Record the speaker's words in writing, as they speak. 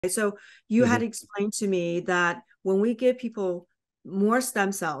So you had explained to me that when we give people more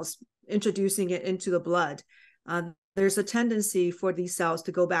stem cells, introducing it into the blood, there's a tendency for these cells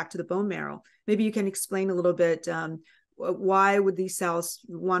to go back to the bone marrow. Maybe you can explain a little bit, why would these cells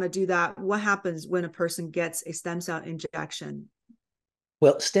want to do that? What happens when a person gets a stem cell injection?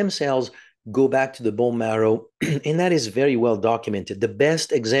 Well, stem cells go back to the bone marrow, and that is very well documented. The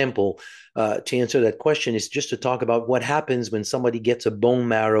best example to answer that question is just to talk about what happens when somebody gets a bone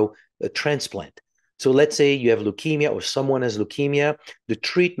marrow transplant. So let's say you have leukemia or someone has leukemia. The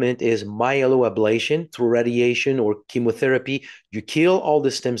treatment is myeloablation through radiation or chemotherapy. You kill all the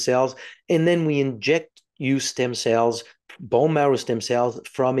stem cells, and then we inject you stem cells, bone marrow stem cells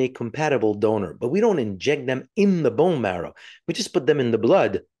from a compatible donor. But we don't inject them in the bone marrow. We just put them in the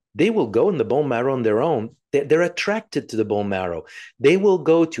blood. They will go in the bone marrow on their own. They're attracted to the bone marrow. They will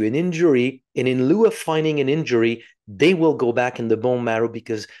go to an injury, and in lieu of finding an injury, they will go back in the bone marrow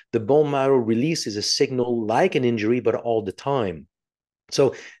because the bone marrow releases a signal like an injury, but all the time.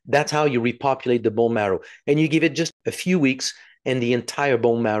 So that's how you repopulate the bone marrow. And you give it just a few weeks, and the entire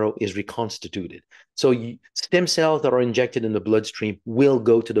bone marrow is reconstituted. So stem cells that are injected in the bloodstream will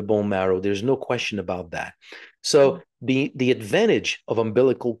go to the bone marrow. There's no question about that. So the advantage of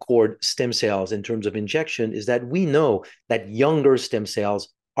umbilical cord stem cells in terms of injection is that we know that younger stem cells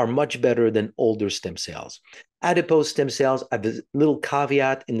are much better than older stem cells. Adipose stem cells have a little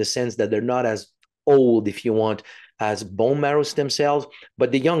caveat in the sense that they're not as old, if you want, as bone marrow stem cells,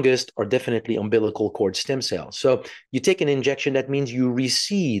 but the youngest are definitely umbilical cord stem cells. So you take an injection, that means you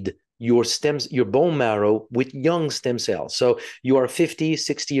reseed your bone marrow with young stem cells. So you are 50,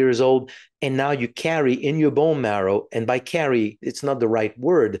 60 years old, and now you carry in your bone marrow, and by carry, it's not the right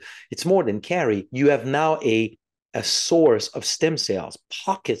word, it's more than carry. You have now a source of stem cells,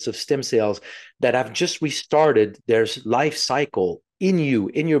 pockets of stem cells that have just restarted their life cycle in you,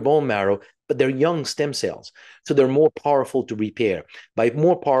 in your bone marrow, but they're young stem cells. So they're more powerful to repair. By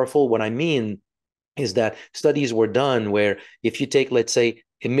more powerful, what I mean is that studies were done where if you take, let's say,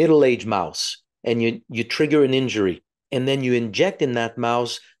 a middle-aged mouse and you trigger an injury, and then you inject in that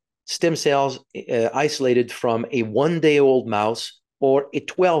mouse stem cells isolated from a 1-day-old mouse or a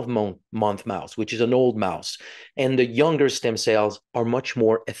 12-month mouse, which is an old mouse. And the younger stem cells are much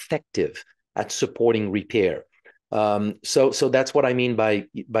more effective at supporting repair. So that's what I mean by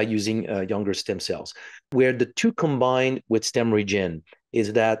using younger stem cells. Where the two combined with STEMREGEN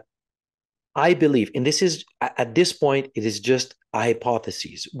is that I believe, and this is at this point, it is just a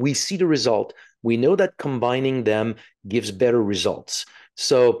hypothesis. We see the result. We know that combining them gives better results.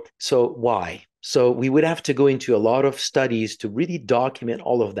 So why? So we would have to go into a lot of studies to really document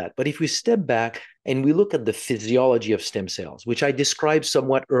all of that. But if we step back and we look at the physiology of stem cells, which I described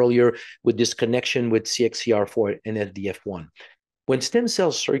somewhat earlier with this connection with CXCR4 and FDF1, when stem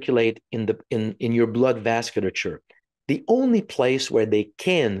cells circulate in your blood vasculature, the only place where they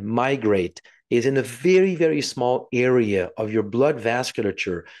can migrate is in a very, very small area of your blood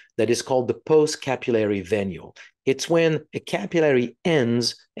vasculature that is called the postcapillary venule. It's when a capillary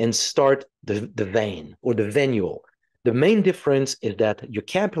ends and start the vein or the venule. The main difference is that your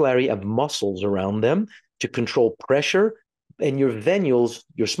capillary have muscles around them to control pressure, and your venules,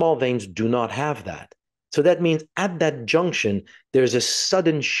 your small veins, do not have that. So that means at that junction, there's a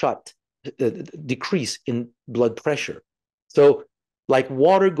sudden decrease in blood pressure. So like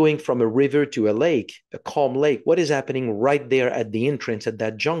water going from a river to a lake, a calm lake, what is happening right there at the entrance at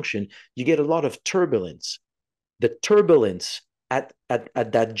that junction? You get a lot of turbulence. The turbulence at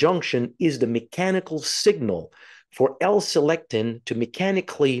that junction is the mechanical signal for L-selectin to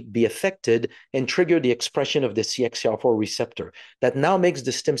mechanically be affected and trigger the expression of the CXCR4 receptor. That now makes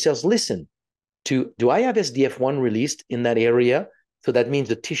the stem cells listen to, do I have SDF1 released in that area? So that means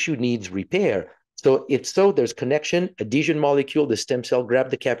the tissue needs repair. So if so, there's connection, adhesion molecule, the stem cell grab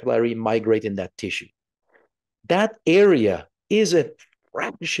the capillary, migrate in that tissue. That area is a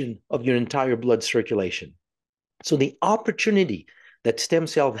fraction of your entire blood circulation. So the opportunity that stem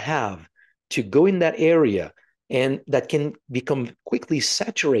cells have to go in that area, and that can become quickly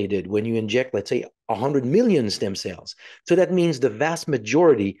saturated when you inject, let's say, 100 million stem cells. So that means the vast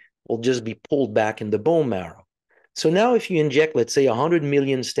majority will just be pulled back in the bone marrow. So now if you inject, let's say, 100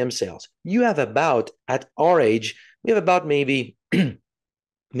 million stem cells, you have about, at our age, we have about maybe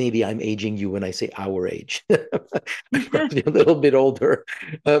I'm aging you when I say our age. I'm probably a little bit older,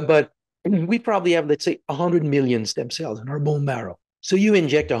 but we probably have, let's say, 100 million stem cells in our bone marrow. So you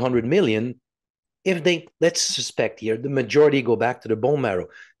inject 100 million. If they, let's suspect here, the majority go back to the bone marrow,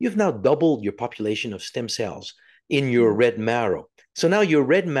 you've now doubled your population of stem cells in your red marrow. So now your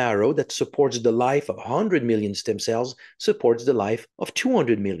red marrow that supports the life of 100 million stem cells supports the life of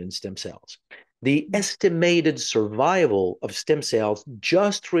 200 million stem cells. The estimated survival of stem cells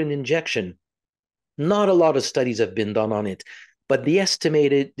just through an injection, not a lot of studies have been done on it, but the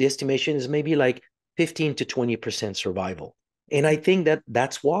estimation is maybe like 15 to 20% survival. And I think that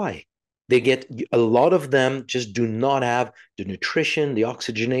that's why they get, a lot of them just do not have the nutrition, the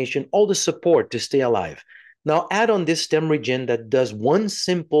oxygenation, all the support to stay alive. Now add on this STEMREGEN that does one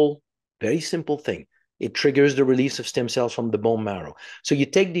simple, very simple thing. It triggers the release of stem cells from the bone marrow. So you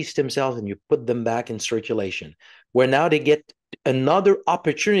take these stem cells and you put them back in circulation, where now they get another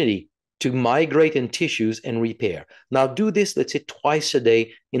opportunity to migrate in tissues and repair. Now do this, let's say twice a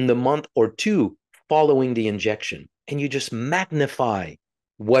day in the month or two following the injection, and you just magnify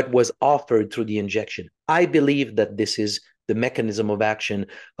what was offered through the injection. I believe that this is the mechanism of action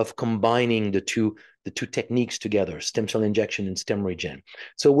of combining the two techniques together, stem cell injection and STEMREGEN.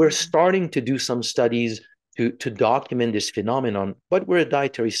 So we're starting to do some studies to document this phenomenon, but we're a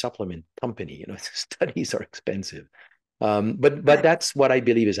dietary supplement company. You know, studies are expensive. But that's what I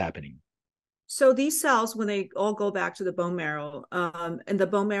believe is happening. So these cells, when they all go back to the bone marrow, and the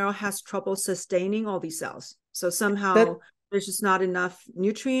bone marrow has trouble sustaining all these cells. So somehow there's just not enough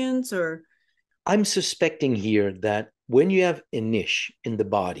nutrients, or I'm suspecting here that when you have a niche in the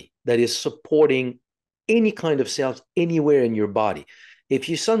body that is supporting any kind of cells anywhere in your body, if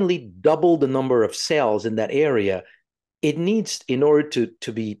you suddenly double the number of cells in that area, it needs, in order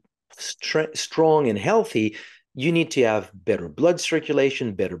to be strong and healthy, you need to have better blood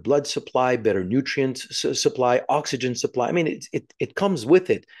circulation, better blood supply, better nutrient supply, oxygen supply. I mean, it comes with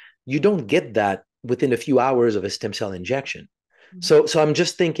it. You don't get that within a few hours of a stem cell injection. So I'm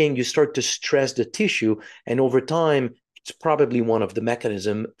just thinking you start to stress the tissue, and over time, it's probably one of the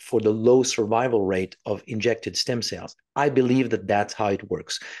mechanisms for the low survival rate of injected stem cells. I believe that that's how it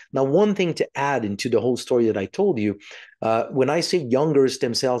works. Now, one thing to add into the whole story that I told you, when I say younger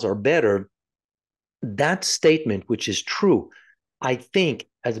stem cells are better, that statement, which is true, I think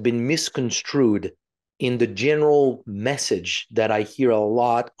has been misconstrued in the general message that I hear a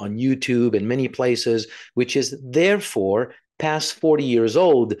lot on YouTube and many places, which is therefore, past 40 years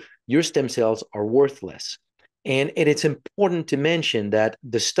old, your stem cells are worthless. And it's important to mention that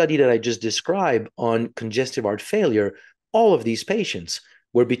the study that I just described on congestive heart failure, all of these patients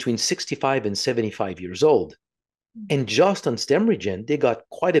were between 65 and 75 years old. And just on STEMREGEN, they got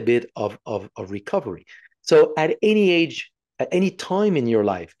quite a bit of recovery. So at any age, at any time in your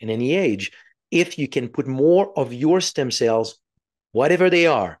life, in any age, if you can put more of your stem cells, whatever they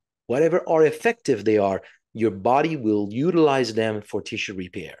are, whatever are effective they are, your body will utilize them for tissue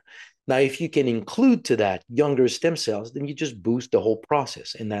repair. Now, if you can include to that younger stem cells, then you just boost the whole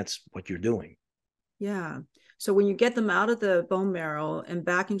process, and that's what you're doing. Yeah. So when you get them out of the bone marrow and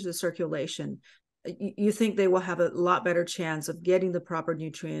back into the circulation, you think they will have a lot better chance of getting the proper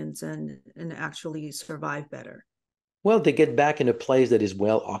nutrients and actually survive better? Well, they get back in a place that is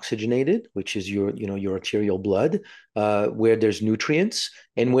well oxygenated, which is your arterial blood, where there's nutrients,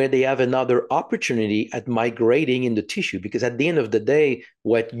 and where they have another opportunity at migrating in the tissue. Because at the end of the day,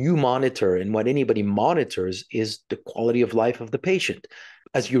 what you monitor and what anybody monitors is the quality of life of the patient.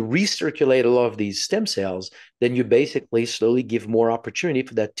 As you recirculate a lot of these stem cells, then you basically slowly give more opportunity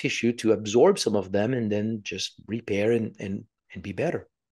for that tissue to absorb some of them and then just repair and be better.